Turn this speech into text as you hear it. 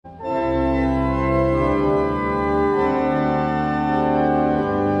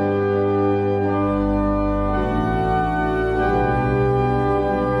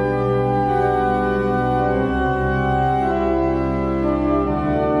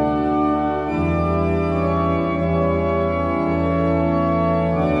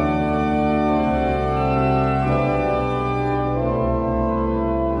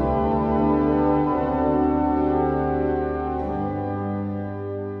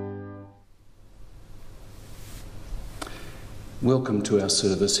Welcome to our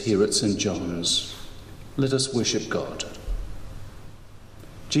service here at St. John's. Let us worship God.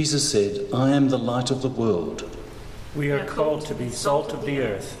 Jesus said, "I am the light of the world." We are called to be salt of the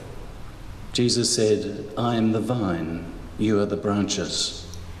earth. Jesus said, "I am the vine, you are the branches."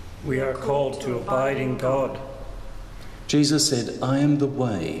 We are called to abide in God. Jesus said, "I am the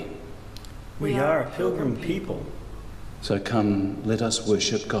way." We are a pilgrim people. So come, let us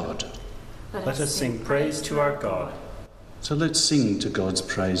worship God. Let us sing praise to our God. So let's sing to God's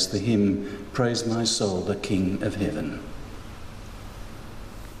praise the hymn, "Praise my soul, the King of heaven."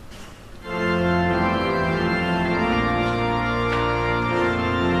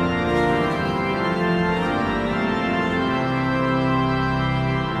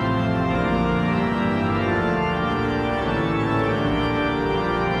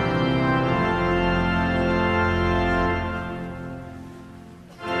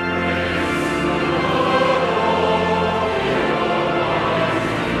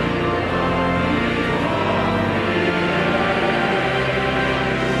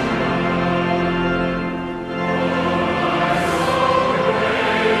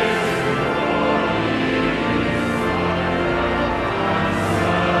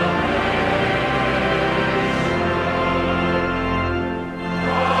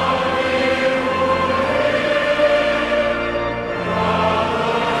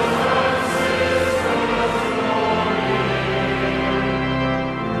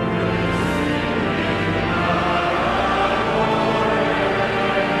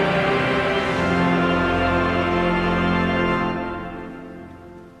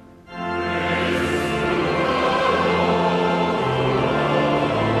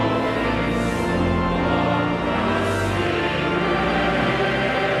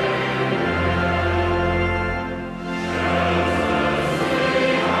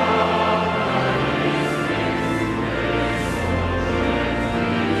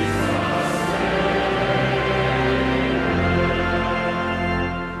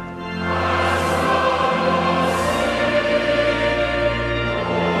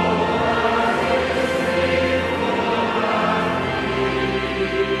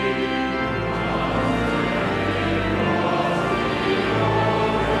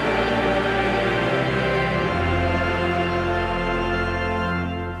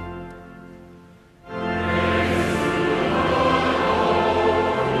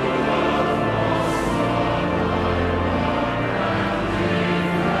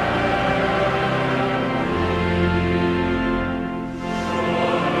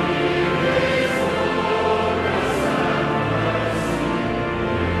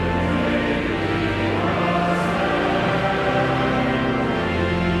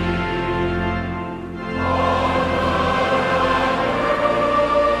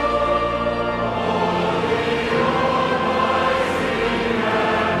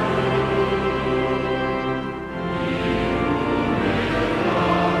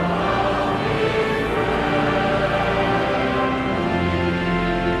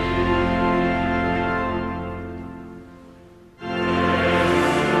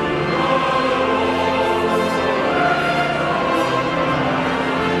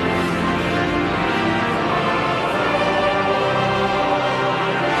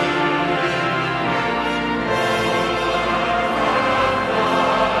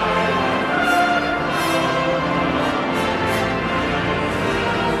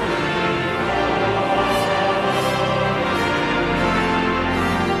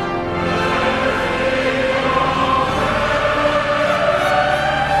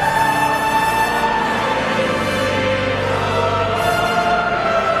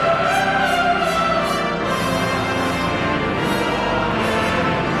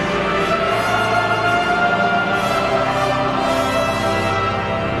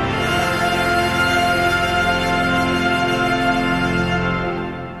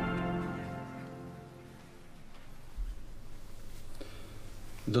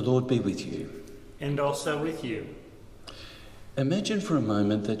 The Lord be with you. And also with you. Imagine for a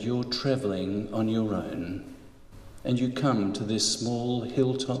moment that you're travelling on your own and you come to this small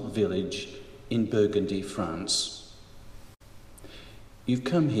hilltop village in Burgundy, France. You've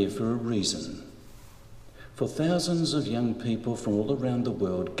come here for a reason. For thousands of young people from all around the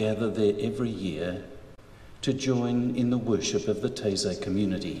world gather there every year to join in the worship of the Taizé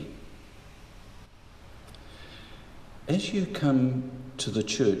community. As you come to the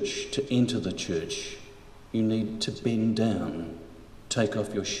church, to enter the church, you need to bend down, take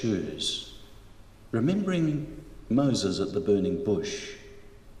off your shoes. Remembering Moses at the burning bush,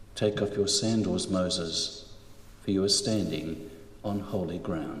 take off your sandals, Moses, for you are standing on holy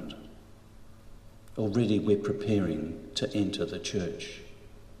ground. Already we're preparing to enter the church.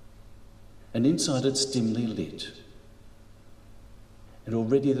 And inside it's dimly lit. And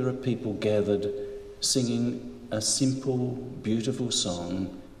already there are people gathered singing a simple, beautiful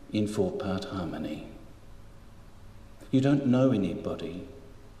song in 4-part harmony. You don't know anybody,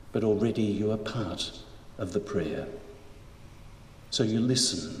 but already you are part of the prayer. So you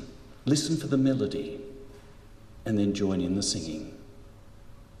listen for the melody, and then join in the singing.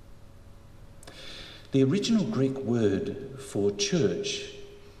 The original Greek word for church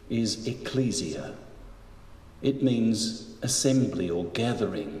is ecclesia. It means assembly or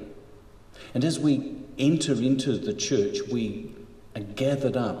gathering. And as we enter into the church, we are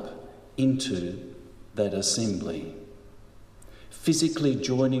gathered up into that assembly, physically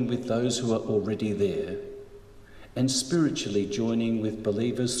joining with those who are already there, and spiritually joining with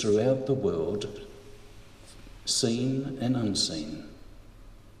believers throughout the world, seen and unseen.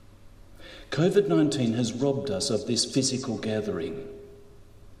 COVID-19 has robbed us of this physical gathering.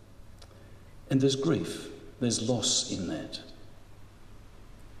 And there's grief, there's loss in that.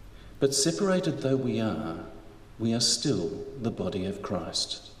 But separated though we are still the body of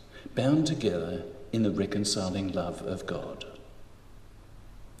Christ, bound together in the reconciling love of God.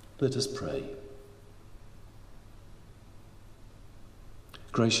 Let us pray.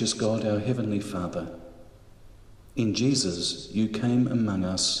 Gracious God, our Heavenly Father, in Jesus you came among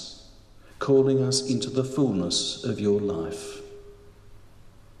us, calling us into the fullness of your life,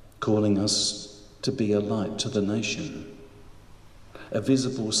 calling us to be a light to the nation, a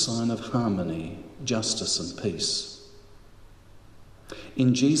visible sign of harmony, justice and peace.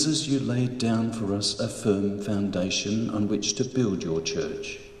 In Jesus you laid down for us a firm foundation on which to build your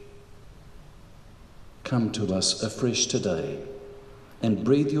church. Come to us afresh today and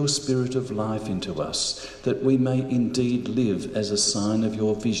breathe your spirit of life into us, that we may indeed live as a sign of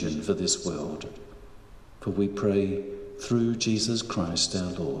your vision for this world. For we pray through Jesus Christ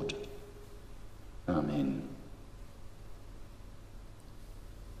our Lord. Amen.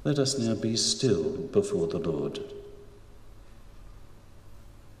 Let us now be still before the Lord.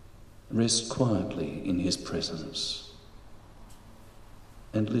 Rest quietly in his presence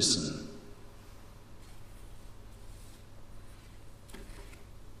and listen.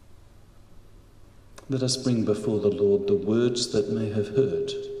 Let us bring before the Lord the words that may have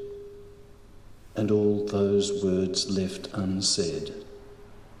hurt, and all those words left unsaid,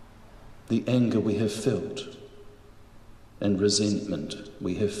 the anger we have felt, and resentment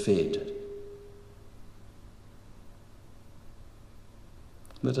we have fed.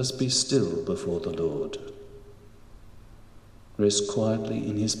 Let us be still before the Lord. Rest quietly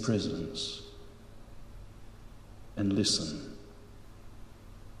in his presence and listen.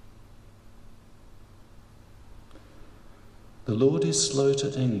 The Lord is slow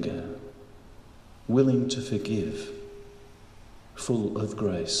to anger, willing to forgive, full of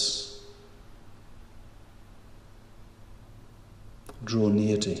grace. Draw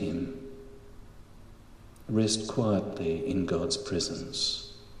near to him. Rest quietly in God's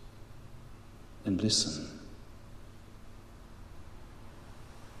presence and listen.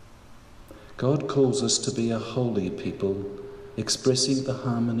 God calls us to be a holy people, expressing the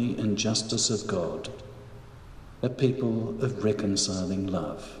harmony and justice of God, a people of reconciling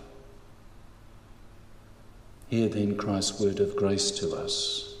love. Hear then Christ's word of grace to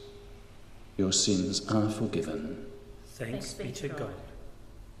us. Your sins are forgiven. Thanks be to God.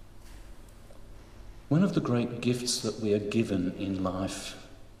 One of the great gifts that we are given in life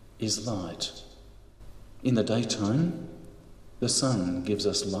is light. In the daytime, the sun gives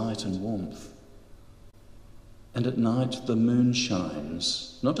us light and warmth. And at night, the moon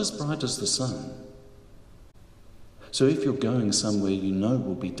shines, not as bright as the sun. So if you're going somewhere you know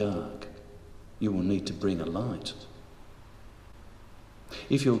will be dark, you will need to bring a light.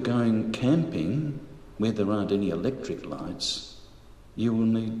 If you're going camping where there aren't any electric lights, you will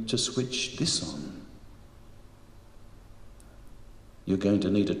need to switch this on. You're going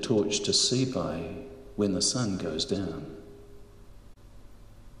to need a torch to see by when the sun goes down.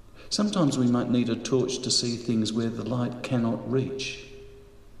 Sometimes we might need a torch to see things where the light cannot reach,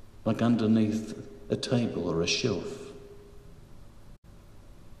 like underneath a table or a shelf.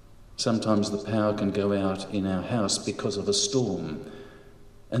 Sometimes the power can go out in our house because of a storm,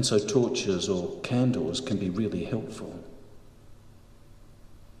 and so torches or candles can be really helpful.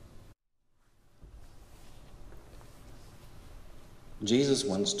 Jesus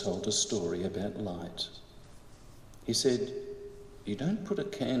once told a story about light. He said, "You don't put a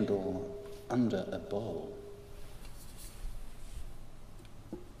candle under a bowl.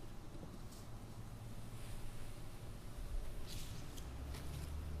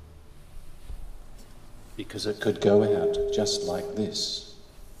 because it could go out just like this.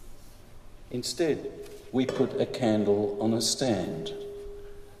 Instead, we put a candle on a stand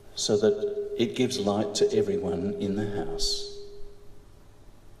so that it gives light to everyone in the house.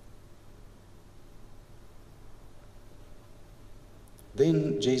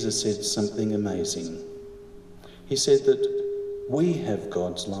 Then Jesus said something amazing. He said that we have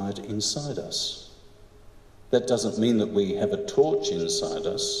God's light inside us. That doesn't mean that we have a torch inside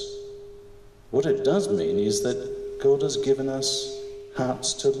us. What it does mean is that God has given us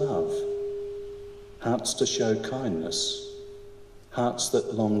hearts to love, hearts to show kindness, hearts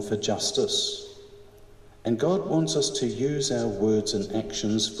that long for justice. And God wants us to use our words and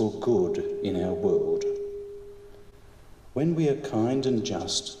actions for good in our world. When we are kind and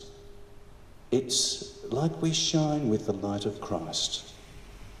just, it's like we shine with the light of Christ.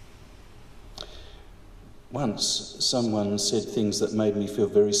 Once someone said things that made me feel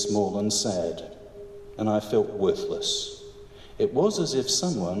very small and sad, and I felt worthless. It was as if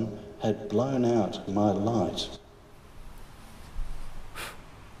someone had blown out my light.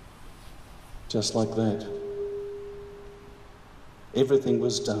 Just like that. Everything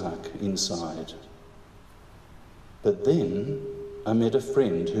was dark inside. But then I met a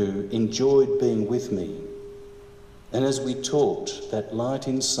friend who enjoyed being with me. And as we talked, that light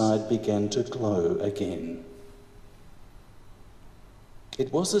inside began to glow again.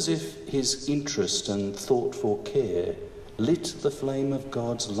 It was as if his interest and thoughtful care lit the flame of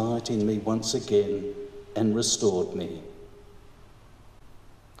God's light in me once again and restored me.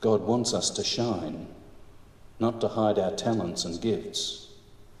 God wants us to shine, not to hide our talents and gifts.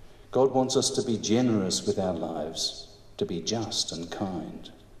 God wants us to be generous with our lives, to be just and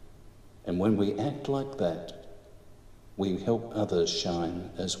kind. And when we act like that, we help others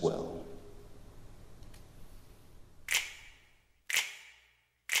shine as well.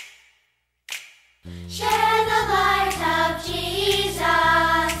 Share the light of Jesus.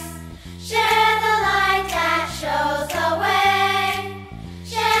 Share the light that shows the way.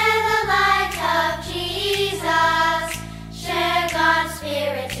 Share the light of Jesus. Share God's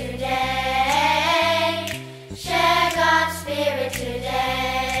Spirit today. Share God's Spirit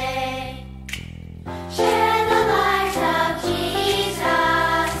today. Share the light of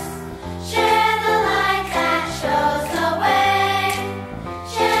Jesus. Share the light that shows the way.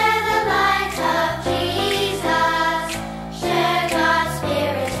 Share the light of Jesus. Share God's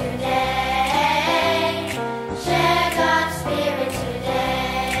Spirit today. Share God's Spirit today.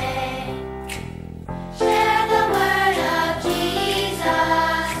 Share the word of Jesus.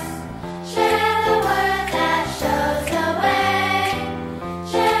 Share the word that shows the way.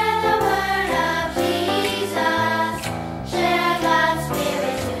 Share the word of Jesus. Share God's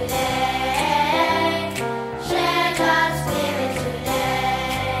Spirit today. Share God's Spirit today.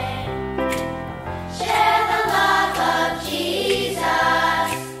 Share the love of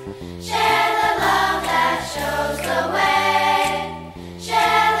Jesus. Share the love that shows the way.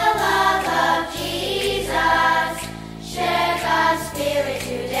 Share the love of Jesus. Share God's Spirit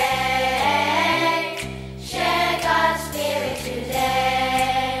today. Share God's Spirit today.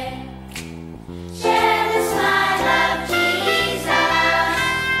 Share the smile of Jesus.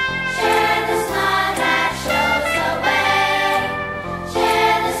 Share the smile that shows the way.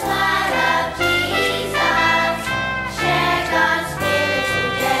 Share the smile of Jesus. Share God's Spirit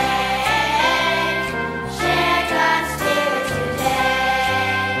today. Share God's Spirit today.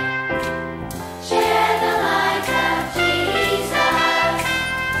 Share the light of Jesus.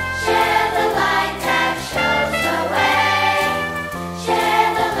 Share the light that shows the way. Share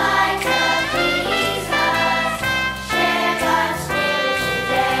the light of Jesus. Share God's Spirit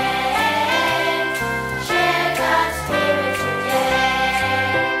today. Share God's Spirit today.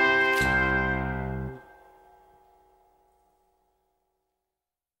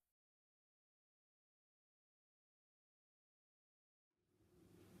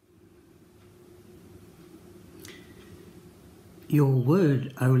 Your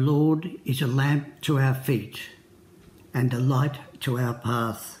word, O Lord, is a lamp to our feet and a light to our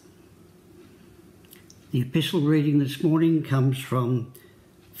path. The epistle reading this morning comes from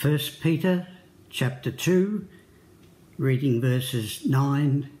 1 Peter chapter 2, reading verses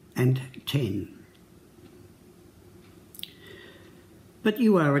 9 and 10. But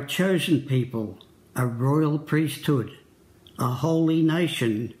you are a chosen people, a royal priesthood, a holy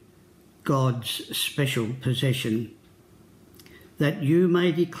nation, God's special possession, that you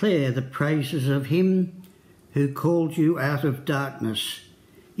may declare the praises of him who called you out of darkness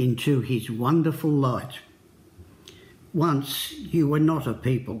into his wonderful light. Once you were not a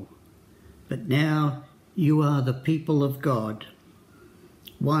people, but now you are the people of God.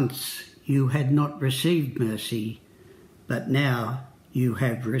 Once you had not received mercy, but now you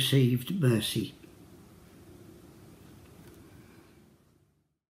have received mercy.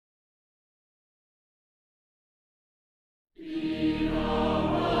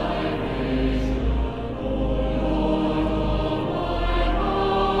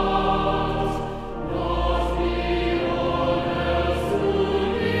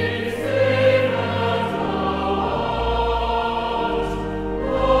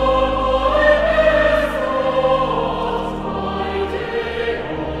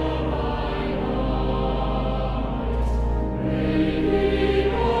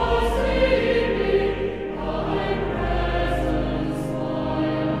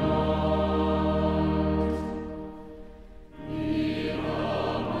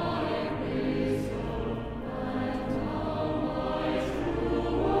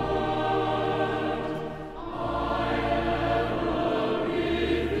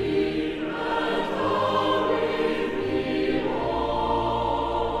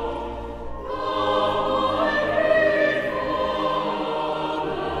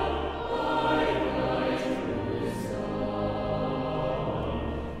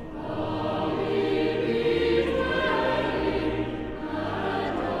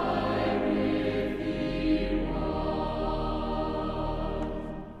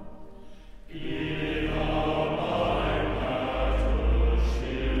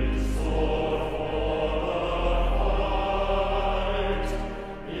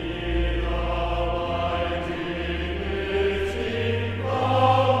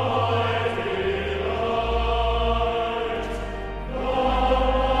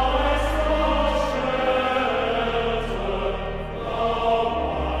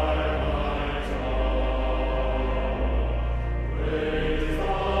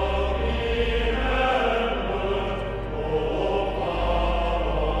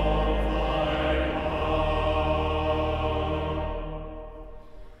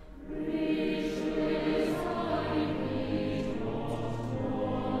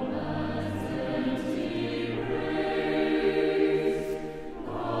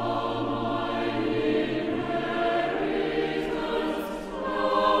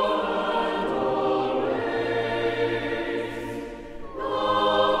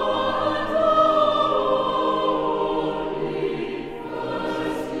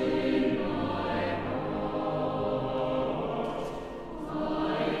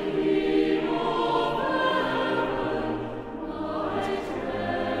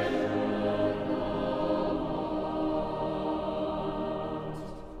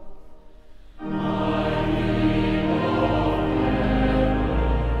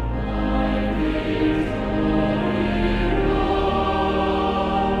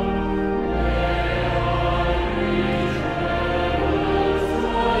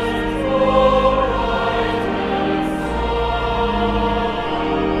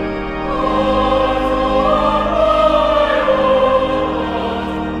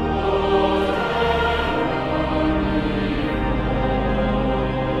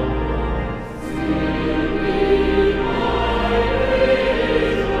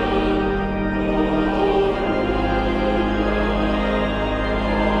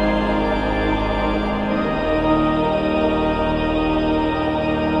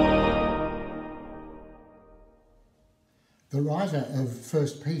 The writer of 1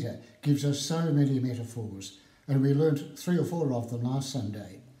 Peter gives us so many metaphors, and we learnt 3 or 4 of them last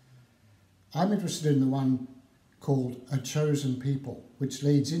Sunday. I'm interested in the one called A Chosen People, which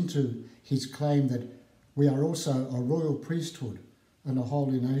leads into his claim that we are also a royal priesthood and a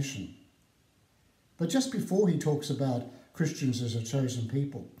holy nation. But just before he talks about Christians as a chosen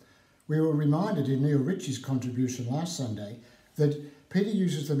people, we were reminded in Neil Ritchie's contribution last Sunday that Peter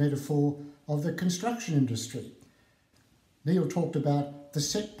uses the metaphor of the construction industry. Neil talked about the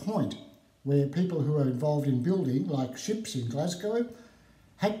set point where people who are involved in building, like ships in Glasgow,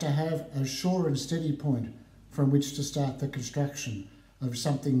 had to have a sure and steady point from which to start the construction of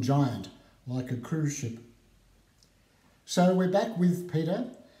something giant, like a cruise ship. So we're back with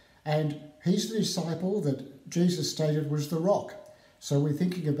Peter, and he's the disciple that Jesus stated was the rock. So we're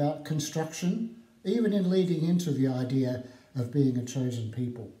thinking about construction, even in leading into the idea of being a chosen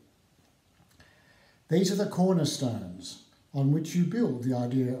people. These are the cornerstones on which you build the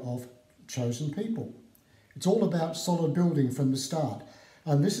idea of chosen people. It's all about solid building from the start.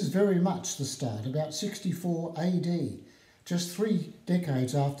 And this is very much the start, about 64 AD, just 3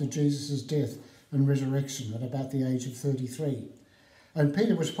 decades after Jesus' death and resurrection at about the age of 33. And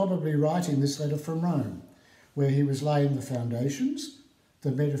Peter was probably writing this letter from Rome, where he was laying the foundations,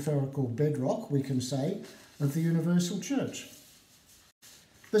 the metaphorical bedrock, we can say, of the universal church.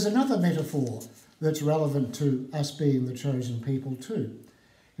 There's another metaphor that's relevant to us being the chosen people too.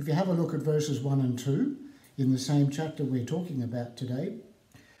 If you have a look at verses 1 and 2 in the same chapter we're talking about today,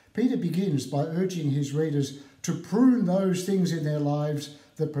 Peter begins by urging his readers to prune those things in their lives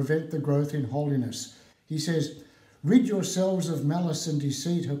that prevent the growth in holiness. He says, "Rid yourselves of malice and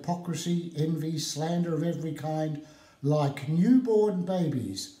deceit, hypocrisy, envy, slander of every kind. Like newborn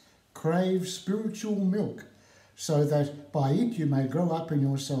babies, crave spiritual milk, so that by it you may grow up in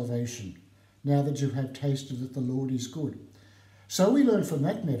your salvation, now that you have tasted that the Lord is good." So we learn from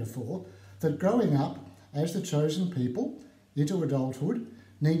that metaphor that growing up as the chosen people into adulthood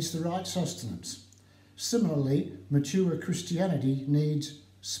needs the right sustenance. Similarly, mature Christianity needs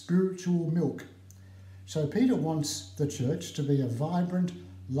spiritual milk. So Peter wants the church to be a vibrant,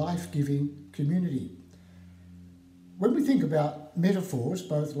 life-giving community. When we think about metaphors,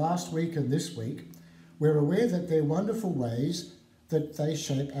 both last week and this week, we're aware that they're wonderful ways that they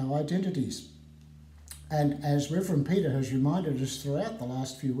shape our identities. And as Reverend Peter has reminded us throughout the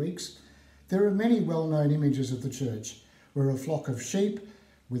last few weeks, there are many well-known images of the church. We're a flock of sheep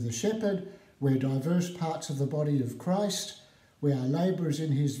with a shepherd, we're diverse parts of the body of Christ, we are labourers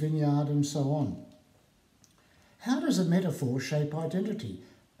in his vineyard, and so on. How does a metaphor shape identity,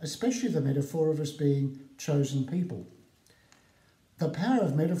 especially the metaphor of us being chosen people? The power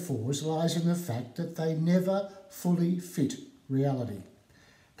of metaphors lies in the fact that they never fully fit reality.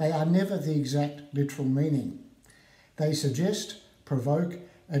 They are never the exact literal meaning. They suggest, provoke,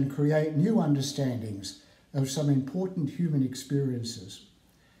 and create new understandings of some important human experiences.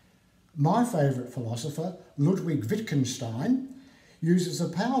 My favourite philosopher, Ludwig Wittgenstein, uses a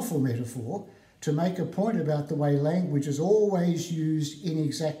powerful metaphor to make a point about the way language is always used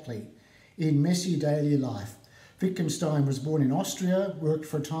inexactly in messy daily life. Wittgenstein was born in Austria, worked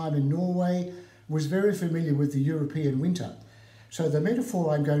for a time in Norway, was very familiar with the European winter. So the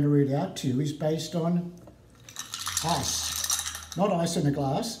metaphor I'm going to read out to you is based on ice. Not ice in a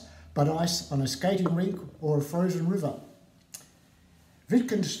glass, but ice on a skating rink or a frozen river.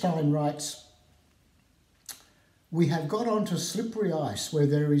 Wittgenstein writes, "We have got onto slippery ice where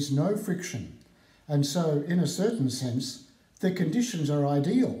there is no friction, and so, in a certain sense, the conditions are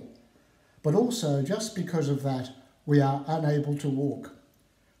ideal. But also, just because of that, we are unable to walk.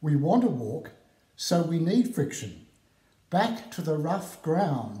 We want to walk, so we need friction. Back to the rough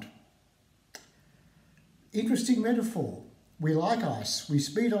ground." Interesting metaphor. We like ice, we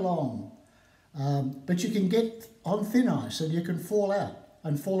speed along, but you can get on thin ice and you can fall out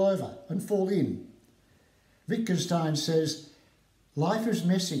and fall over and fall in. Wittgenstein says, life is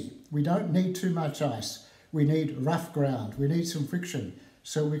messy. We don't need too much ice. We need rough ground. We need some friction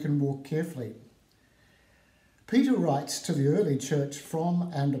so we can walk carefully. Peter writes to the early church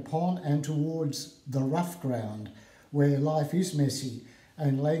from and upon and towards the rough ground, where life is messy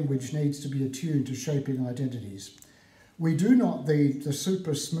and language needs to be attuned to shaping identities. We do not need the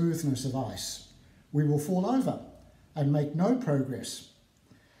super smoothness of ice. We will fall over and make no progress.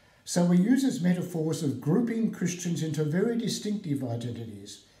 So he uses metaphors of grouping Christians into very distinctive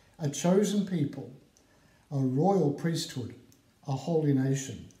identities: a chosen people, a royal priesthood, a holy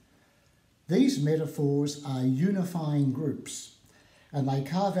nation. These metaphors are unifying groups, and they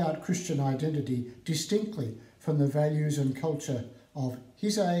carve out Christian identity distinctly from the values and culture of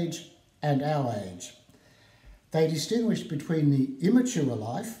his age and our age. They distinguish between the immature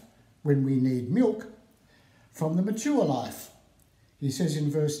life, when we need milk, from the mature life. He says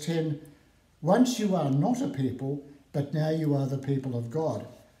in verse 10, "Once you are not a people, but now you are the people of God."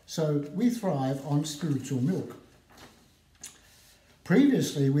 So we thrive on spiritual milk.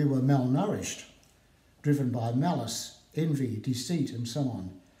 Previously we were malnourished, driven by malice, envy, deceit, and so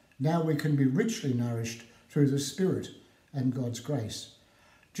on. Now we can be richly nourished through the Spirit and God's grace.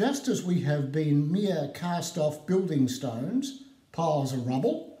 Just as we have been mere cast-off building stones, piles of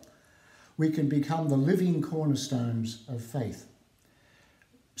rubble, we can become the living cornerstones of faith.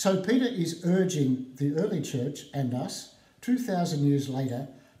 So Peter is urging the early church and us, 2,000 years later,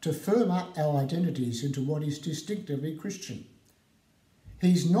 to firm up our identities into what is distinctively Christian.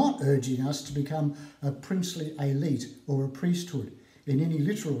 He's not urging us to become a princely elite or a priesthood in any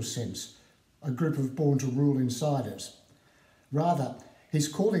literal sense, a group of born-to-rule insiders. Rather, he's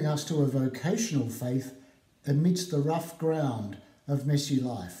calling us to a vocational faith amidst the rough ground of messy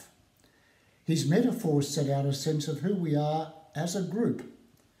life. His metaphors set out a sense of who we are as a group,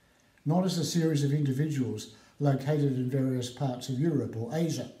 not as a series of individuals located in various parts of Europe or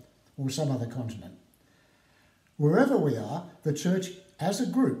Asia or some other continent. Wherever we are, the church as a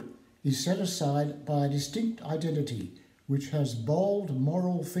group is set aside by a distinct identity which has bold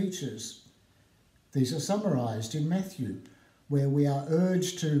moral features. These are summarised in Matthew: where we are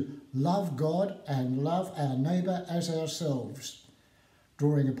urged to love God and love our neighbour as ourselves,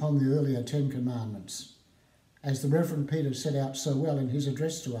 drawing upon the earlier 10 Commandments, as the Reverend Peter set out so well in his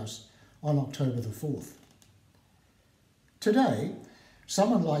address to us on October the 4th. Today,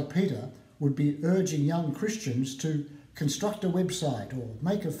 someone like Peter would be urging young Christians to construct a website or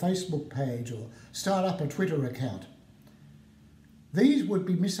make a Facebook page or start up a Twitter account. These would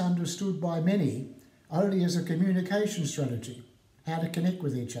be misunderstood by many only as a communication strategy, how to connect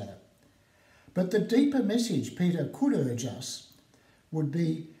with each other. But the deeper message Peter could urge us would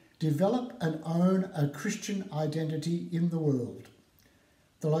be develop and own a Christian identity in the world.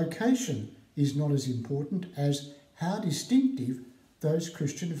 The location is not as important as how distinctive those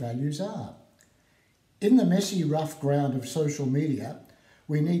Christian values are. In the messy, rough ground of social media,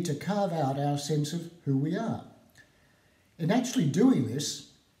 we need to carve out our sense of who we are. In actually doing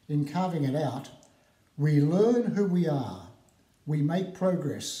this, in carving it out, we learn who we are, we make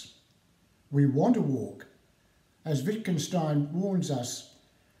progress, we want to walk. As Wittgenstein warns us,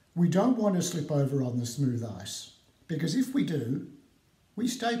 we don't want to slip over on the smooth ice, because if we do, we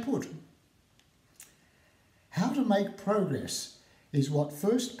stay put. How to make progress is what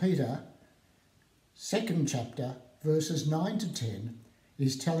 1 Peter, 2nd chapter, verses 9 to 10,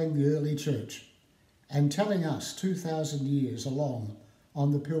 is telling the early church and telling us 2,000 years along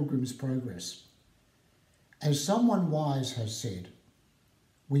on the Pilgrim's Progress. As someone wise has said,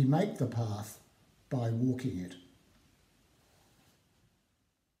 we make the path by walking it.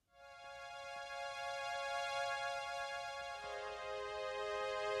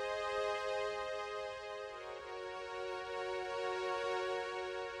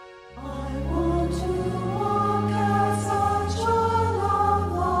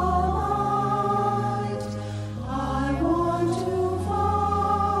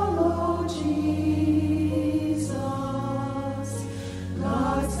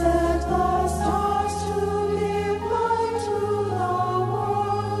 God set the stars to live.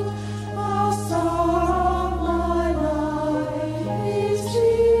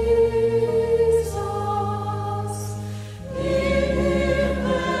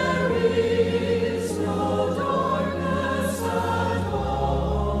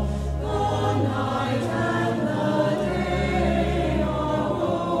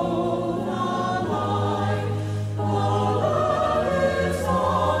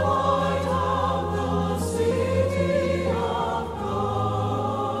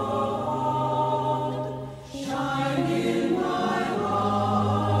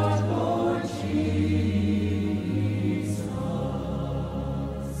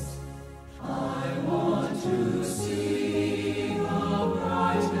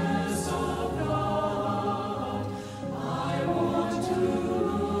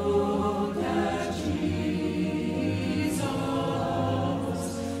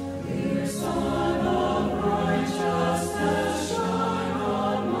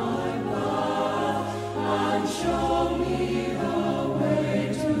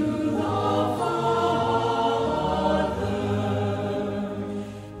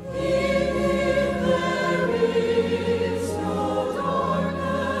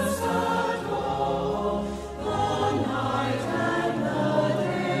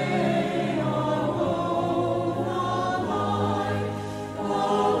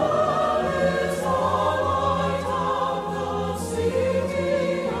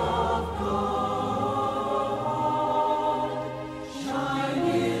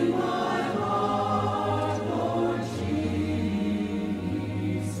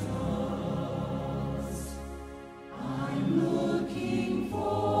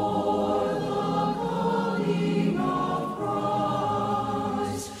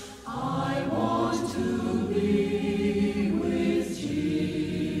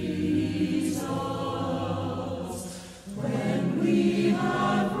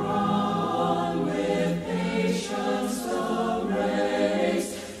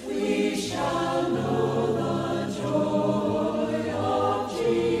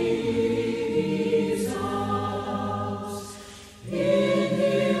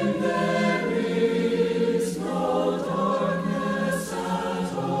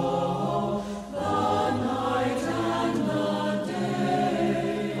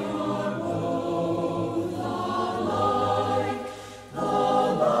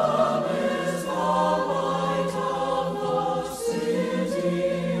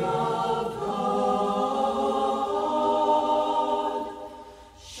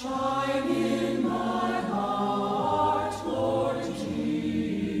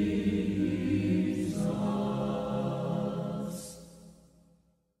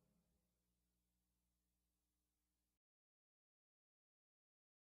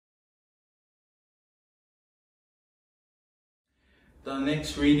 The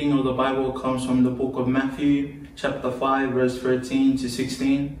next reading of the Bible comes from the book of Matthew, chapter 5, verse 13 to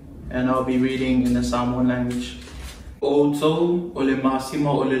 16, and I'll be reading in the Samoan language. O tau, o le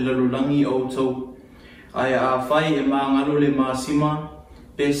masima o le lalulangi o tau. Ai a whai e maangalo le masima,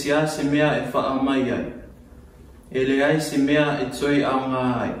 pe sia se mea e wha mai ai. E le ai se mea e toi au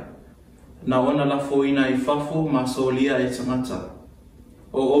ngā ai. Na ona la foina I whafo ma solia e tangata.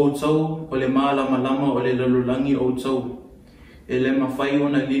 O tau, o le malama o le lalulangi o tau. E le mawhai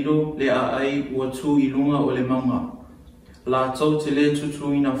ona lilo le a ai ua tū I lunga o le manga. La tau te le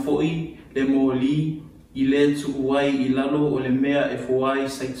tutu ina foi le mo li I le tu uai I lalo o le mea e fuai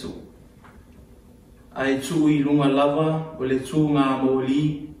saito. Ai tu I lunga lava o le tu ngā mo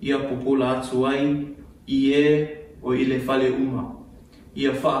li ia popola atu ai I e o I le fale uma.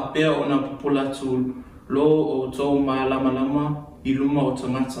 Ia wha pea o na popola atu lo o tau lama I luma o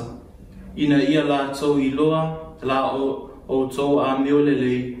tangata. Ina ia la tau I loa la o tau a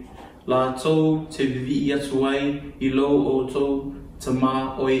meolele, la tau te vivi I atu ai I lo o tau te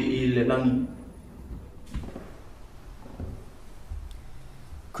mā oi I le langi.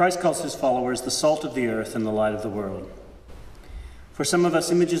 Christ calls his followers the salt of the earth and the light of the world. For some of us,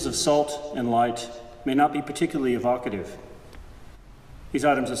 images of salt and light may not be particularly evocative. These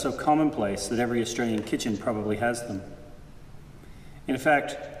items are so commonplace that every Australian kitchen probably has them. In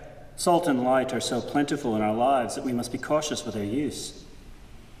fact, salt and light are so plentiful in our lives that we must be cautious with their use.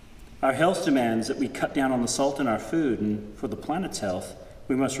 Our health demands that we cut down on the salt in our food, and for the planet's health,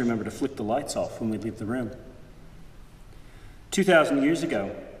 we must remember to flick the lights off when we leave the room. 2,000 years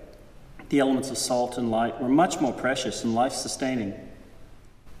ago, the elements of salt and light were much more precious and life-sustaining.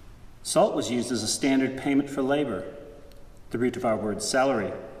 Salt was used as a standard payment for labor, the root of our word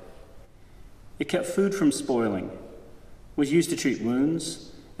salary. It kept food from spoiling, was used to treat wounds,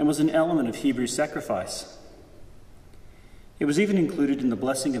 and was an element of Hebrew sacrifice. It was even included in the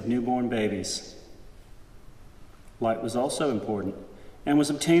blessing of newborn babies. Light was also important and was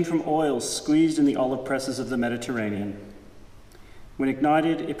obtained from oils squeezed in the olive presses of the Mediterranean. When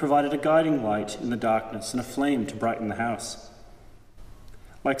ignited, it provided a guiding light in the darkness and a flame to brighten the house.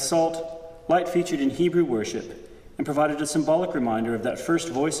 Like salt, light featured in Hebrew worship and provided a symbolic reminder of that first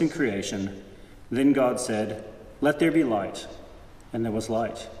voice in creation. Then God said, "Let there be light," and there was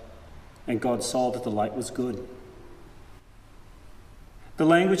light. And God saw that the light was good. The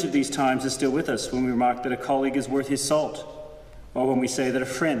language of these times is still with us when we remark that a colleague is worth his salt, or when we say that a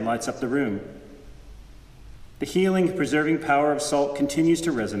friend lights up the room. The healing and preserving power of salt continues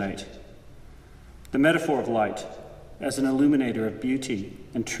to resonate. The metaphor of light as an illuminator of beauty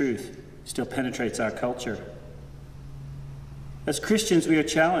and truth still penetrates our culture. As Christians, we are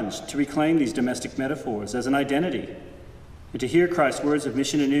challenged to reclaim these domestic metaphors as an identity and to hear Christ's words of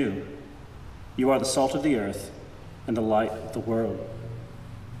mission anew. You are the salt of the earth and the light of the world.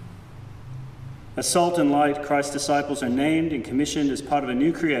 As salt and light, Christ's disciples are named and commissioned as part of a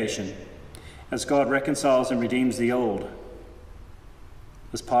new creation, as God reconciles and redeems the old.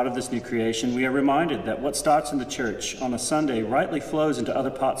 As part of this new creation, we are reminded that what starts in the church on a Sunday rightly flows into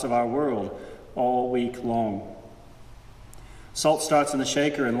other parts of our world all week long. Salt starts in the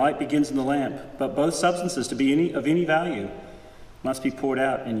shaker and light begins in the lamp, but both substances, to be of any value, must be poured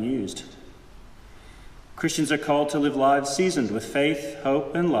out and used. Christians are called to live lives seasoned with faith,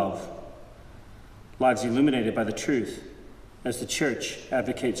 hope, and love, lives illuminated by the truth, as the church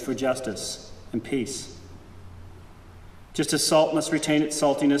advocates for justice and peace. Just as salt must retain its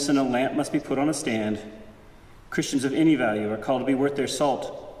saltiness and a lamp must be put on a stand, Christians of any value are called to be worth their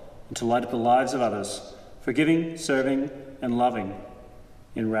salt and to light up the lives of others, forgiving, serving, and loving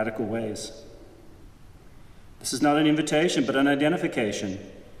in radical ways. This is not an invitation, but an identification.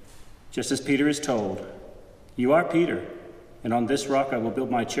 Just as Peter is told, "You are Peter, and on this rock I will build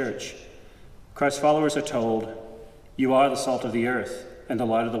my church." Christ's followers are told, "You are the salt of the earth and the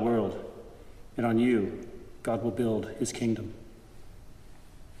light of the world, and on you God will build his kingdom."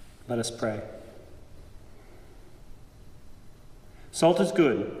 Let us pray. Salt is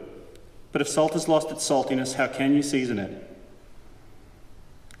good, but if salt has lost its saltiness, how can you season it?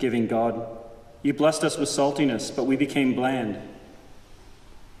 Giving God, you blessed us with saltiness, but we became bland.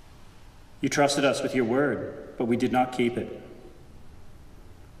 You trusted us with your word, but we did not keep it.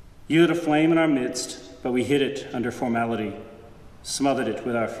 You lit a flame in our midst, but we hid it under formality, smothered it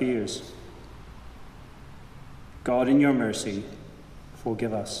with our fears. God, in your mercy,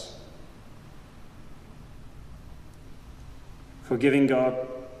 forgive us. Forgiving God,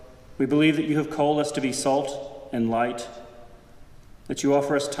 we believe that you have called us to be salt and light, that you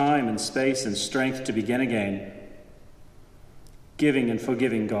offer us time and space and strength to begin again. Giving and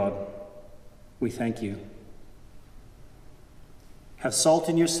forgiving God, we thank you. Have salt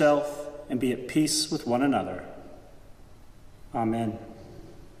in yourself and be at peace with one another. Amen.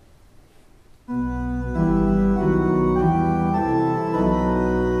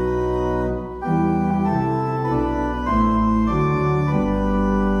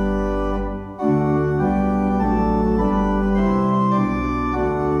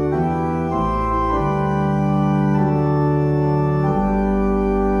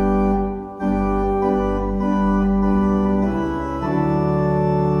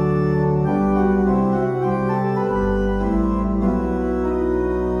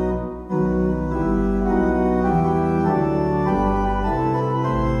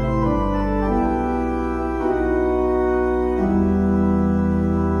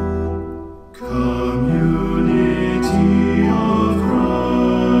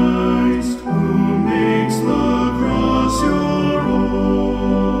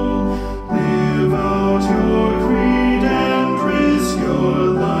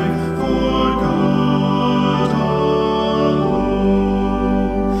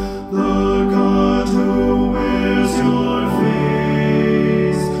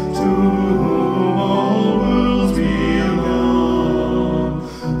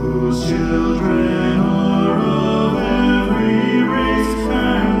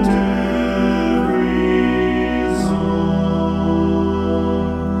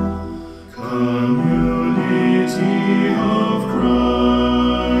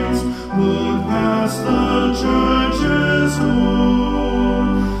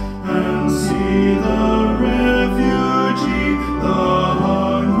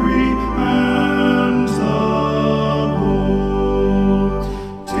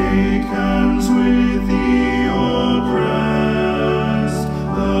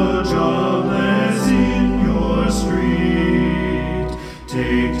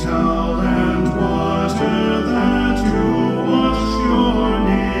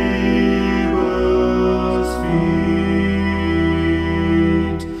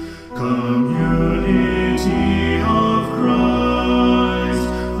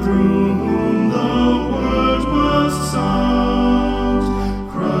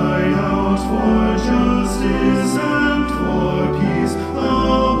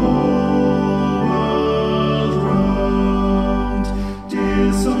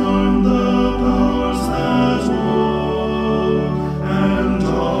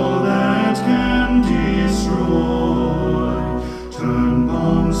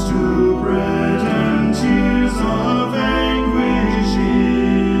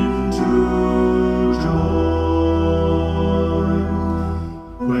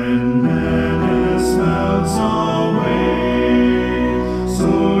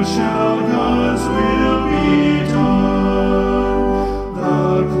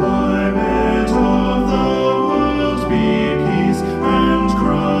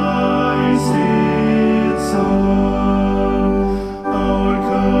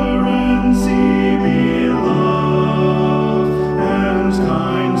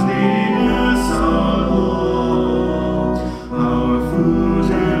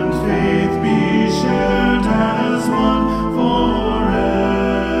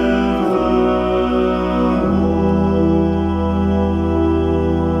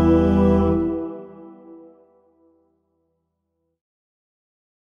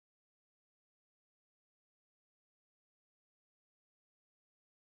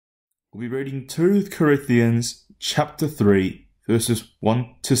 We'll be reading 2 Corinthians chapter 3, verses 1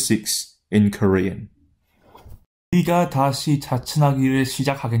 to 6 in Korean. 우리가 다시 자천하기를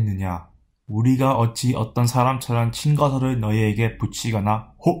시작하겠느냐? 우리가 어찌 어떤 사람처럼 친거설을 너희에게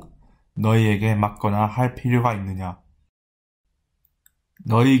붙이거나 혹 너희에게 맞거나 할 필요가 있느냐?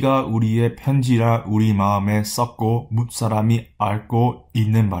 너희가 우리의 편지라 우리 마음에 썼고 뭇사람이 앓고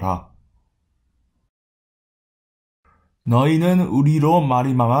있는 바라. 너희는 우리로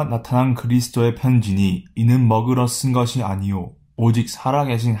말미암아 나타난 그리스도의 편지니 이는 먹으러 쓴 것이 아니요 오직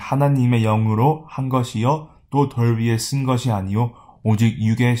살아계신 하나님의 영으로 한 것이요 또 돌 위에 쓴 것이 아니요 오직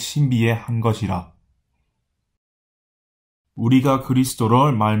육의 신비에 한 것이라. 우리가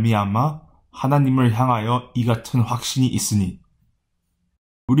그리스도로 말미암아 하나님을 향하여 이 같은 확신이 있으니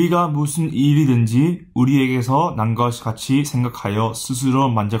우리가 무슨 일이든지 우리에게서 난 것 같이 생각하여 스스로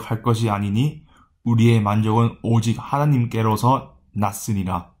만족할 것이 아니니 우리의 만족은 오직 하나님께로서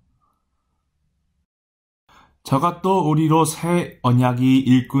났으니라. 저가 또 우리로 새 언약이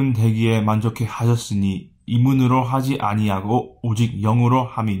일꾼 되기에 만족해 하셨으니 이문으로 하지 아니하고 오직 영으로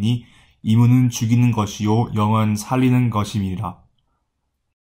함이니 이문은 죽이는 것이요 영은 살리는 것임이라.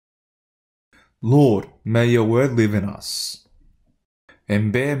 Lord, may your word live in us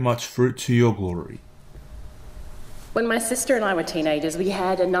and bear much fruit to your glory. When my sister and I were teenagers, we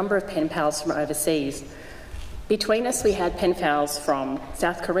had a number of pen pals from overseas. Between us, we had pen pals from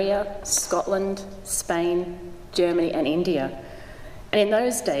South Korea, Scotland, Spain, Germany and India. And in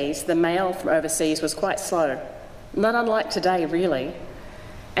those days, the mail from overseas was quite slow, not unlike today, really.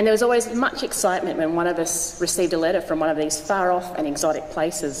 And there was always much excitement when one of us received a letter from one of these far-off and exotic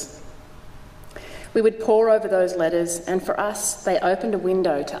places. We would pore over those letters, and for us, they opened a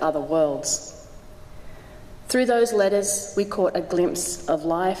window to other worlds. Through those letters, we caught a glimpse of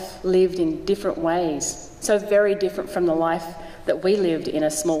life lived in different ways, so very different from the life that we lived in a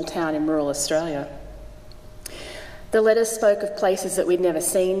small town in rural Australia. The letters spoke of places that we'd never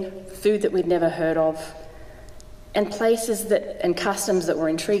seen, food that we'd never heard of, and places and customs that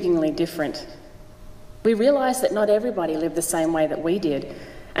were intriguingly different. We realised that not everybody lived the same way that we did,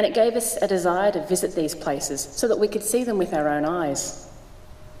 and it gave us a desire to visit these places so that we could see them with our own eyes.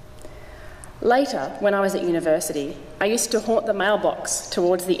 Later, when I was at university, I used to haunt the mailbox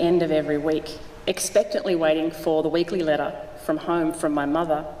towards the end of every week, expectantly waiting for the weekly letter from home from my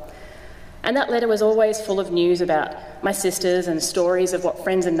mother. And that letter was always full of news about my sisters and stories of what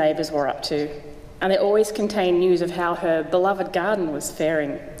friends and neighbours were up to. And it always contained news of how her beloved garden was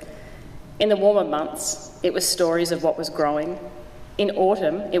faring. In the warmer months, it was stories of what was growing. In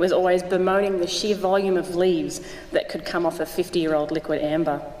autumn, it was always bemoaning the sheer volume of leaves that could come off a 50-year-old liquid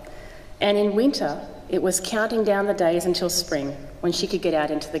amber. And in winter, it was counting down the days until spring, when she could get out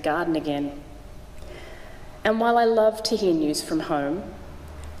into the garden again. And while I loved to hear news from home,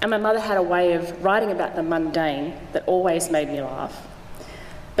 and my mother had a way of writing about the mundane that always made me laugh,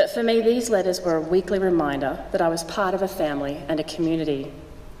 but for me, these letters were a weekly reminder that I was part of a family and a community.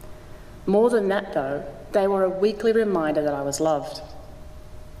 More than that, though, they were a weekly reminder that I was loved.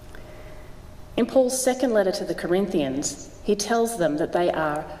 In Paul's second letter to the Corinthians, he tells them that they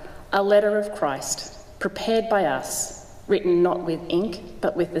are a letter of Christ, prepared by us, written not with ink,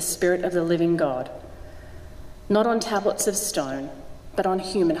 but with the Spirit of the living God, not on tablets of stone, but on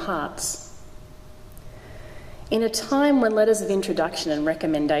human hearts. In a time when letters of introduction and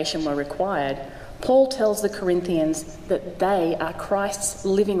recommendation were required, Paul tells the Corinthians that they are Christ's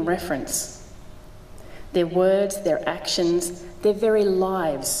living reference. Their words, their actions, their very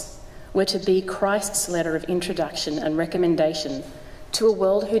lives were to be Christ's letter of introduction and recommendation to a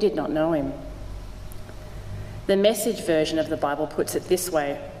world who did not know him. The Message version of the Bible puts it this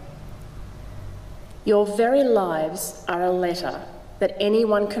way: your very lives are a letter that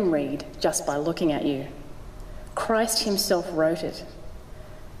anyone can read just by looking at you. Christ himself wrote it,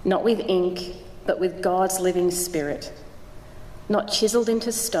 not with ink, but with God's living Spirit, not chiselled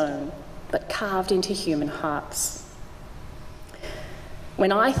into stone, but carved into human hearts.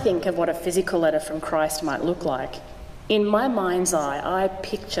 When I think of what a physical letter from Christ might look like, in my mind's eye, I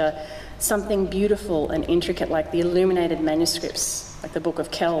picture something beautiful and intricate like the illuminated manuscripts, like the Book of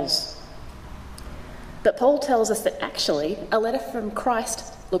Kells. But Paul tells us that actually a letter from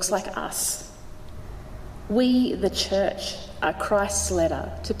Christ looks like us. We, the church, are Christ's letter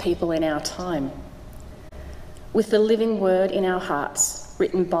to people in our time. With the living word in our hearts,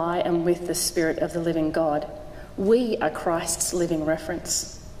 written by and with the Spirit of the living God, we are Christ's living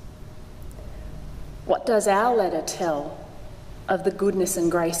reference. What does our letter tell of the goodness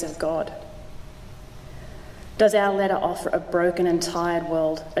and grace of God? Does our letter offer a broken and tired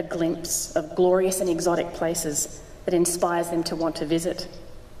world a glimpse of glorious and exotic places that inspires them to want to visit?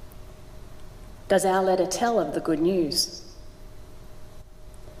 Does our letter tell of the good news?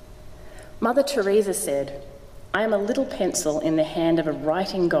 Mother Teresa said, "I am a little pencil in the hand of a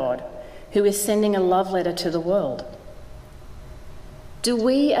writing God who is sending a love letter to the world." Do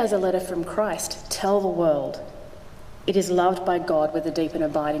we, as a letter from Christ, tell the world it is loved by God with a deep and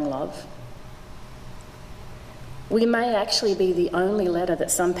abiding love? We may actually be the only letter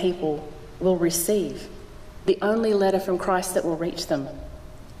that some people will receive, the only letter from Christ that will reach them.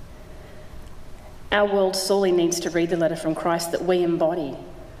 Our world sorely needs to read the letter from Christ that we embody,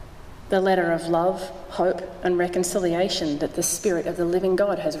 the letter of love, hope, and reconciliation that the Spirit of the living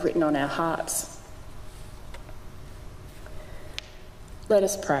God has written on our hearts. Let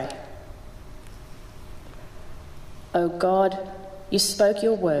us pray. O God, you spoke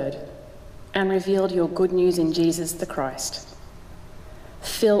your word and revealed your good news in Jesus the Christ.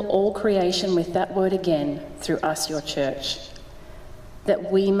 Fill all creation with that word again through us, your church,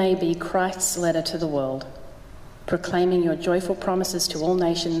 that we may be Christ's letter to the world, proclaiming your joyful promises to all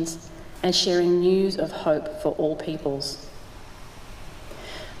nations and sharing news of hope for all peoples.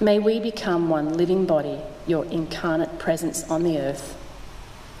 May we become one living body, your incarnate presence on the earth.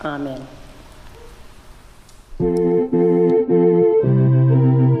 Amen.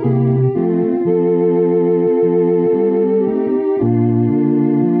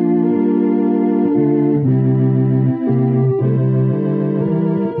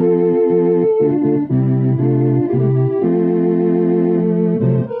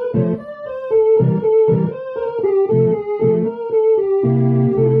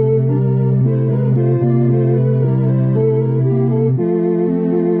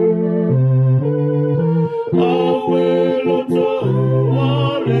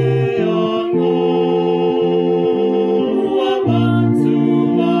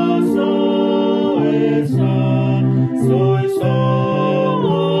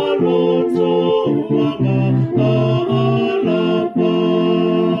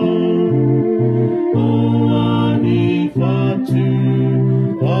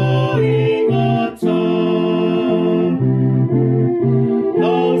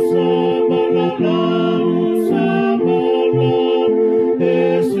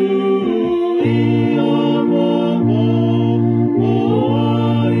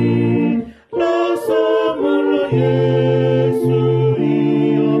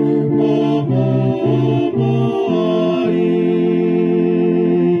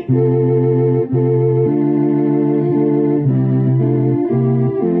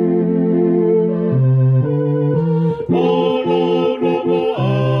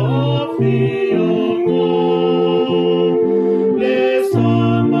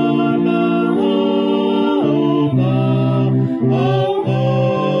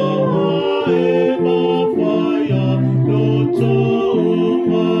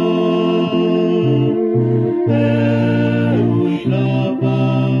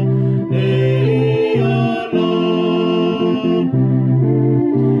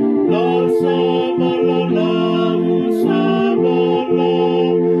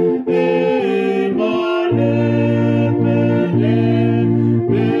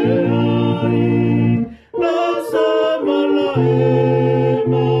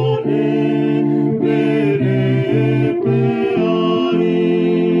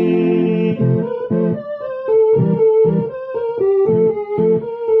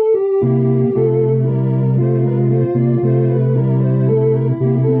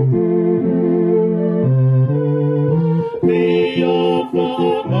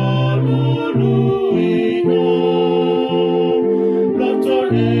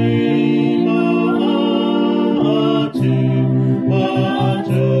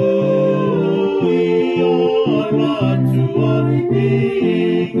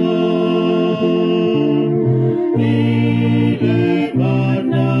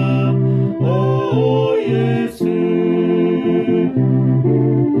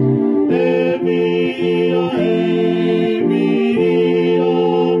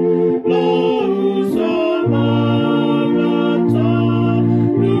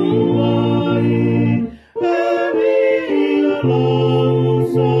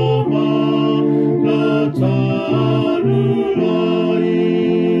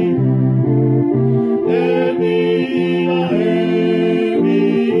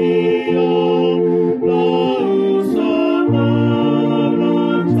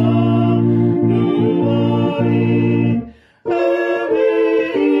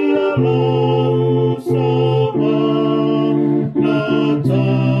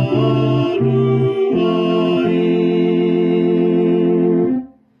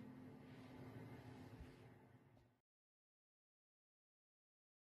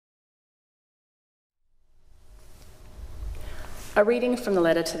 A reading from the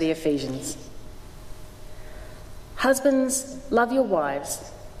letter to the Ephesians. Husbands, love your wives,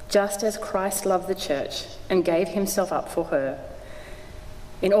 just as Christ loved the church and gave himself up for her,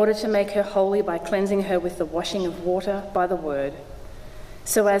 in order to make her holy by cleansing her with the washing of water by the word,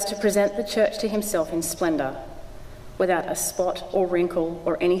 so as to present the church to himself in splendour, without a spot or wrinkle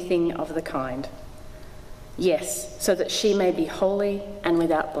or anything of the kind. Yes, so that she may be holy and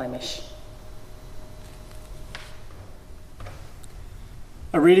without blemish.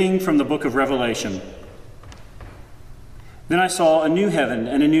 A reading from the book of Revelation. Then I saw a new heaven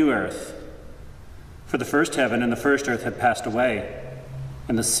and a new earth, for the first heaven and the first earth had passed away,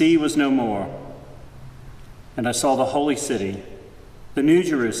 and the sea was no more. And I saw the holy city, the new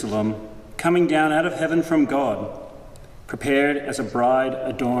Jerusalem, coming down out of heaven from God, prepared as a bride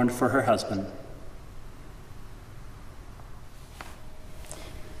adorned for her husband.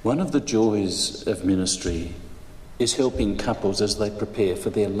 One of the joys of ministry is helping couples as they prepare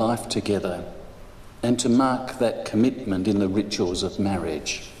for their life together and to mark that commitment in the rituals of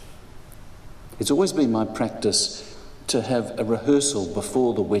marriage. It's always been my practice to have a rehearsal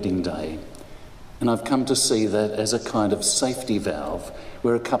before the wedding day, and I've come to see that as a kind of safety valve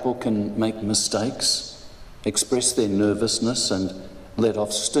where a couple can make mistakes, express their nervousness and let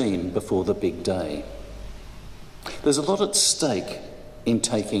off steam before the big day. There's a lot at stake in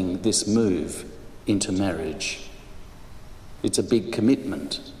taking this move into marriage. It's a big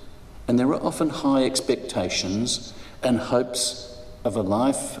commitment, and there are often high expectations and hopes of a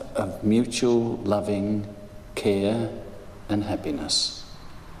life of mutual loving care and happiness.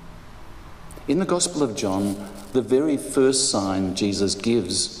 In the Gospel of John, the very first sign Jesus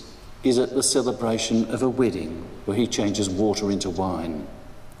gives is at the celebration of a wedding where he changes water into wine,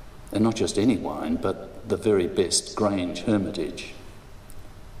 and not just any wine, but the very best Grange Hermitage.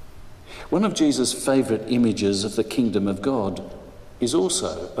 One of Jesus' favourite images of the kingdom of God is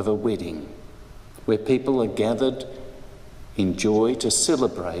also of a wedding, where people are gathered in joy to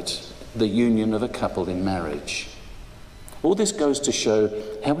celebrate the union of a couple in marriage. All this goes to show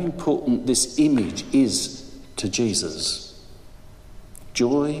how important this image is to Jesus.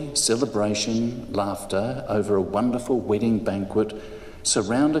 Joy, celebration, laughter over a wonderful wedding banquet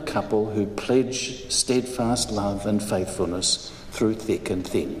surround a couple who pledge steadfast love and faithfulness through thick and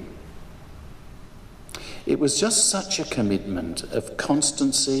thin. It was just such a commitment of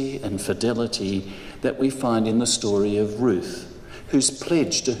constancy and fidelity that we find in the story of Ruth, whose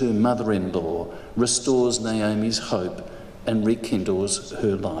pledge to her mother-in-law restores Naomi's hope and rekindles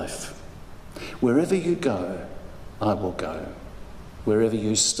her life. Wherever you go, I will go. Wherever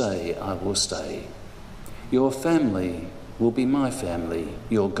you stay, I will stay. Your family will be my family,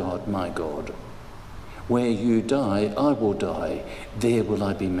 your God, my God. Where you die, I will die. There will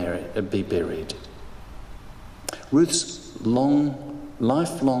I be buried. Ruth's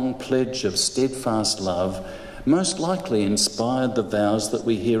lifelong pledge of steadfast love most likely inspired the vows that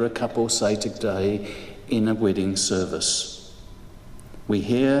we hear a couple say today in a wedding service. We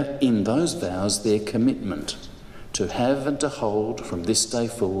hear in those vows their commitment to have and to hold from this day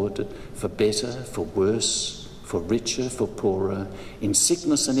forward, for better, for worse, for richer, for poorer, in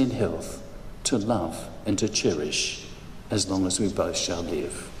sickness and in health, to love and to cherish as long as we both shall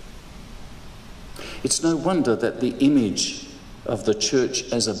live. It's no wonder that the image of the church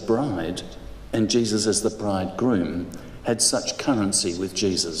as a bride and Jesus as the bridegroom had such currency with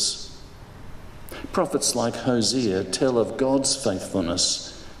Jesus. Prophets like Hosea tell of God's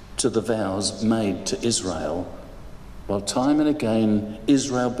faithfulness to the vows made to Israel, while time and again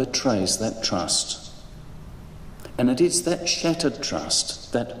Israel betrays that trust. And it is that shattered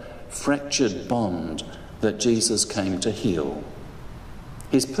trust, that fractured bond, that Jesus came to heal.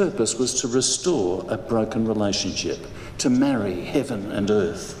 His purpose was to restore a broken relationship, to marry heaven and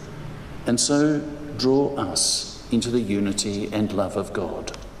earth, and so draw us into the unity and love of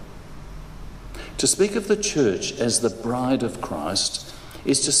God. To speak of the church as the bride of Christ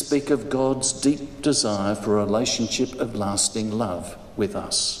is to speak of God's deep desire for a relationship of lasting love with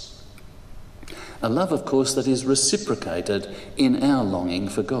us. A love, of course, that is reciprocated in our longing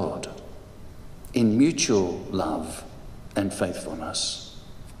for God, in mutual love and faithfulness.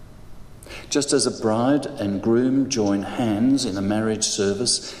 Just as a bride and groom join hands in a marriage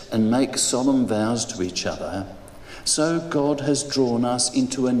service and make solemn vows to each other, so God has drawn us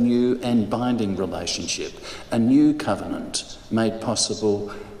into a new and binding relationship, a new covenant made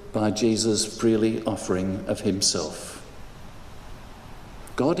possible by Jesus' freely offering of himself.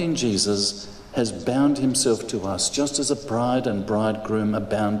 God in Jesus has bound himself to us just as a bride and bridegroom are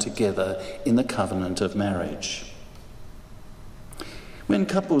bound together in the covenant of marriage. When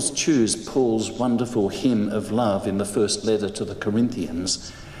couples choose Paul's wonderful hymn of love in the first letter to the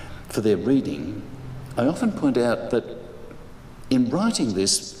Corinthians for their reading, I often point out that in writing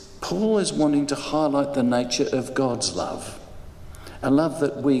this, Paul is wanting to highlight the nature of God's love, a love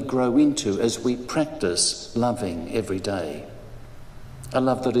that we grow into as we practice loving every day, a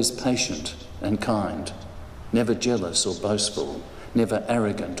love that is patient and kind, never jealous or boastful, never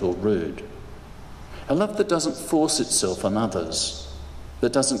arrogant or rude, a love that doesn't force itself on others,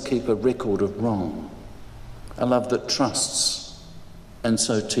 that doesn't keep a record of wrong, a love that trusts and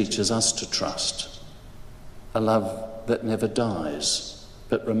so teaches us to trust, a love that never dies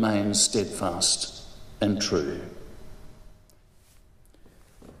but remains steadfast and true.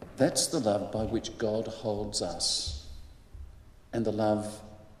 That's the love by which God holds us, and the love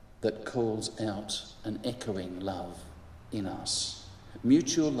that calls out an echoing love in us,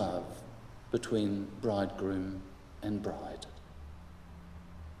 mutual love between bridegroom and bride.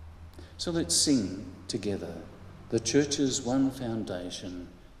 So let's sing together. The church's one foundation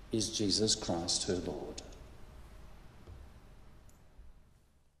is Jesus Christ, her Lord.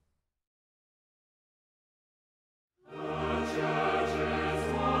 Thank you.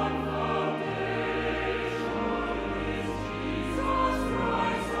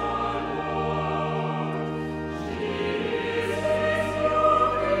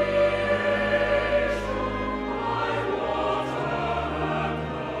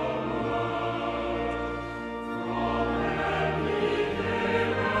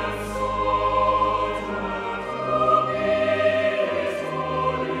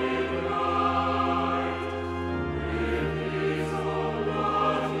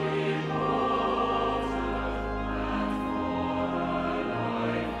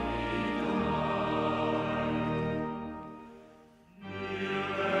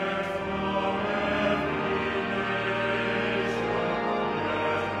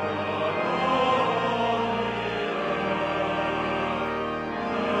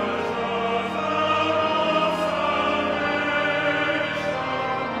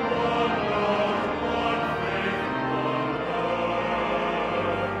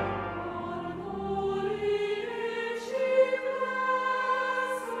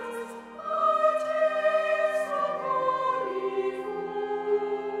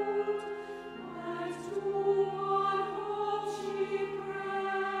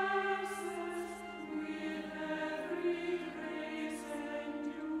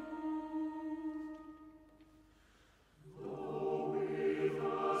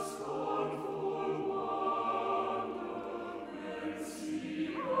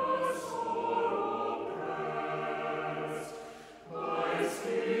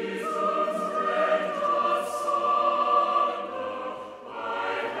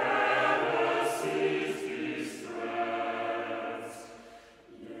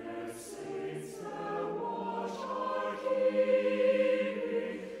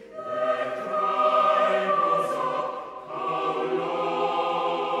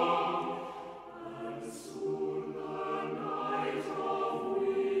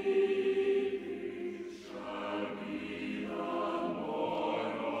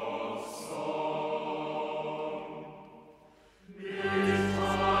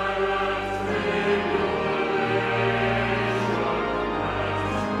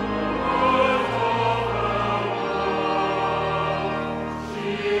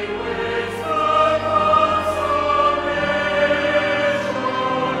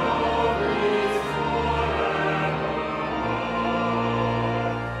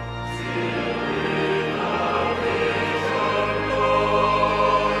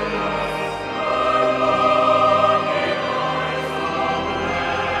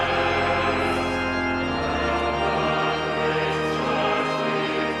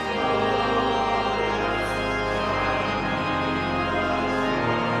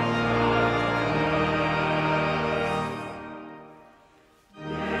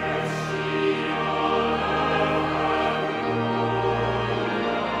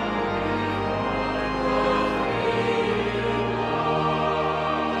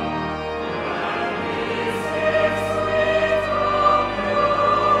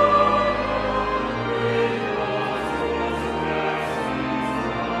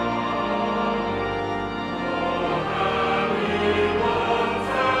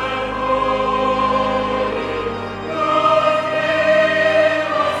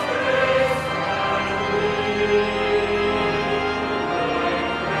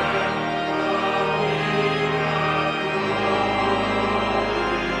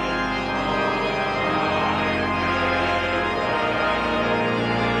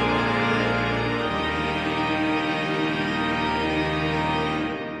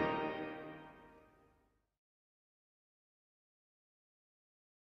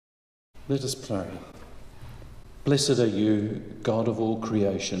 Let us pray. Blessed are you, God of all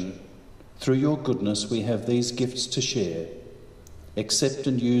creation. Through your goodness we have these gifts to share. Accept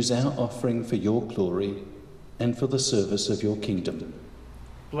and use our offering for your glory and for the service of your kingdom.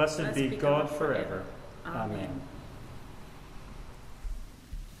 Blessed be God forever. Amen.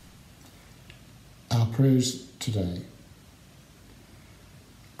 Our prayers today.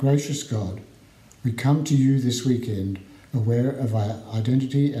 Gracious God, we come to you this weekend aware of our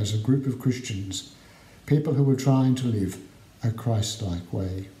identity as a group of Christians, people who are trying to live a Christ-like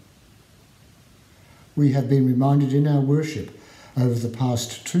way. We have been reminded in our worship over the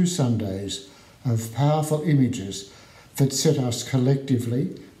past 2 Sundays of powerful images that set us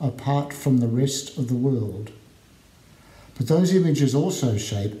collectively apart from the rest of the world. But those images also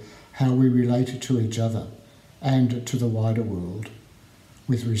shape how we relate to each other and to the wider world,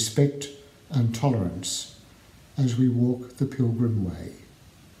 with respect and tolerance as we walk the pilgrim way.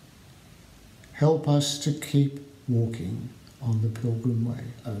 Help us to keep walking on the pilgrim way,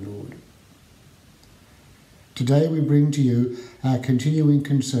 O Lord. Today we bring to you our continuing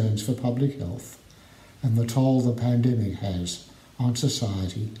concerns for public health and the toll the pandemic has on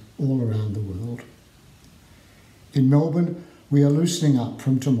society all around the world. In Melbourne, we are loosening up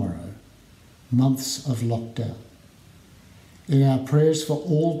from tomorrow, months of lockdown. In our prayers for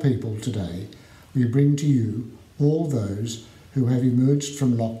all people today, we bring to you all those who have emerged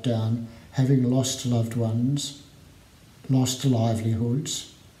from lockdown having lost loved ones, lost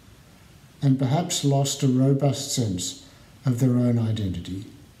livelihoods, and perhaps lost a robust sense of their own identity.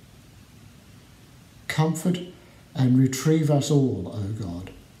 Comfort and retrieve us all, O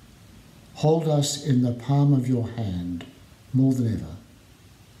God. Hold us in the palm of your hand more than ever.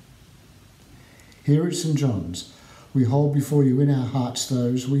 Here at St. John's, we hold before you in our hearts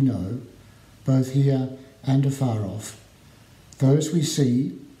those we know, both here and afar off, those we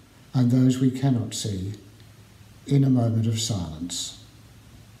see and those we cannot see, in a moment of silence.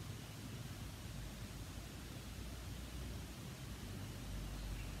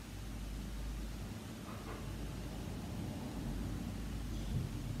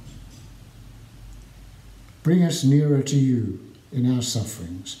 Bring us nearer to you in our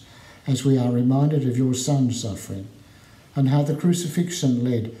sufferings, as we are reminded of your Son's suffering and how the crucifixion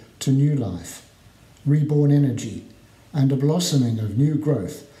led to new life, reborn energy, and a blossoming of new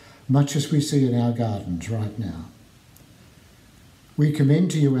growth, much as we see in our gardens right now. We commend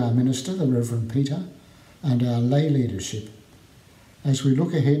to you our minister, the Reverend Peter, and our lay leadership as we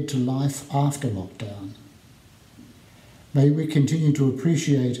look ahead to life after lockdown. May we continue to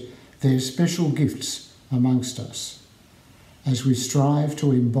appreciate their special gifts amongst us as we strive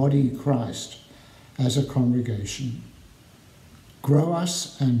to embody Christ as a congregation. Grow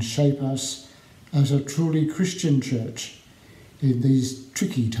us and shape us as a truly Christian church in these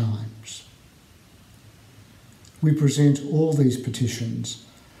tricky times. We present all these petitions,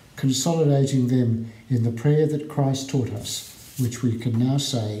 consolidating them in the prayer that Christ taught us, which we can now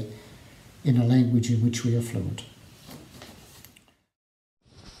say in a language in which we are fluent.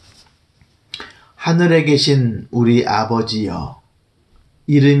 하늘에 계신 우리 아버지여,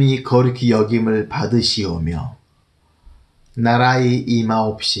 이름이 거룩히 여김을 받으시오며, 나라의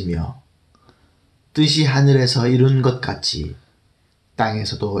임하옵시며, 뜻이 하늘에서 이룬 것 같이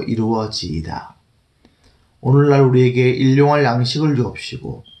땅에서도 이루어지이다. 오늘날 우리에게 일용할 양식을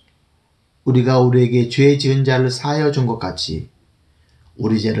주옵시고, 우리가 우리에게 죄 지은 자를 사하여 준 것 같이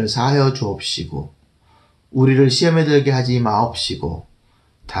우리 죄를 사하여 주옵시고, 우리를 시험에 들게 하지 마옵시고,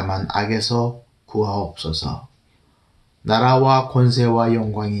 다만 악에서 구하옵소서. 나라와 권세와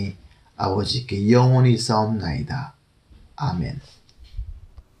영광이 아버지께 영원히 있사옵나이다. 아멘.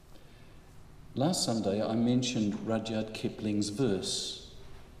 Last Sunday I mentioned Rudyard Kipling's verse,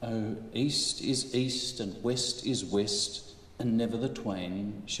 "O east is east and west is west, and never the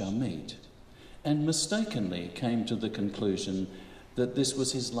twain shall meet," and mistakenly came to the conclusion that this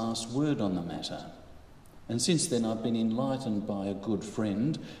was his last word on the matter. And since then I've been enlightened by a good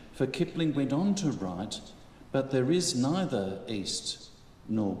friend, for Kipling went on to write, "But there is neither east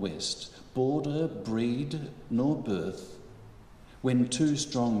nor west, border, breed, nor birth, when two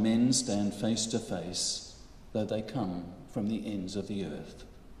strong men stand face to face, though they come from the ends of the earth."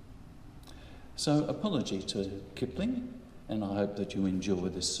 So apology to Kipling, and I hope that you enjoy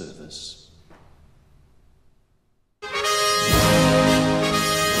this service.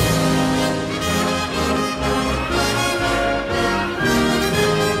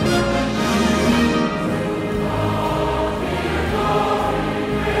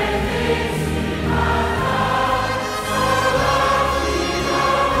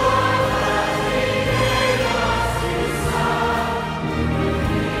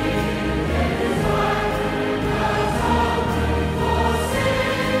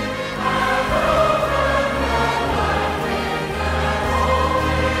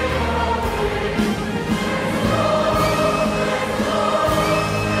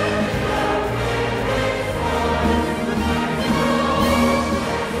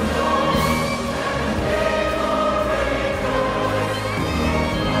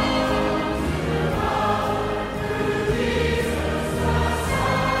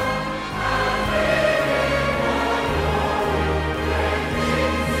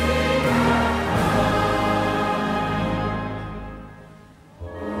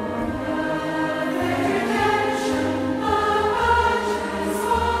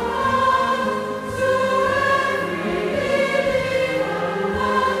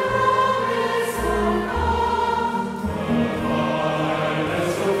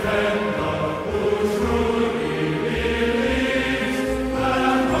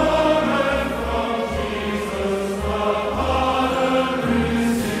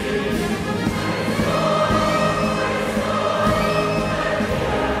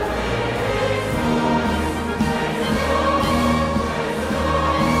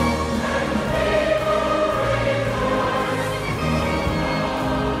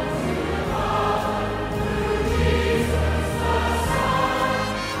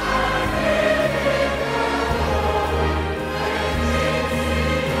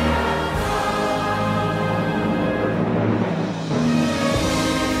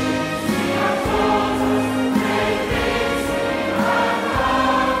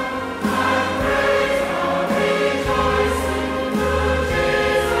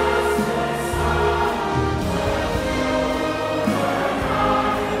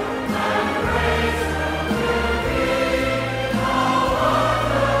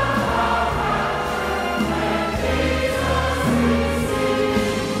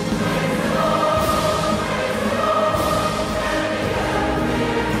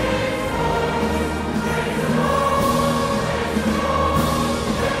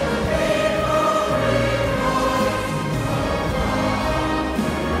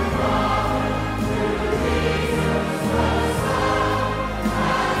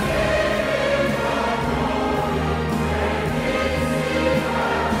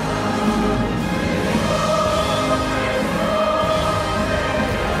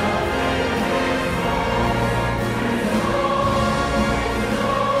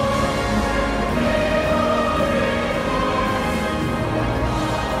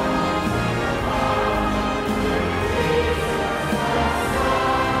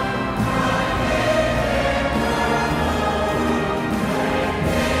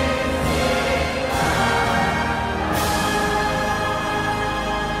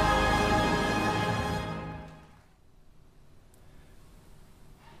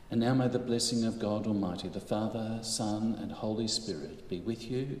 And now may the blessing of God Almighty, the Father, Son, and Holy Spirit be with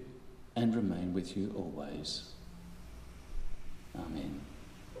you and remain with you always. Amen.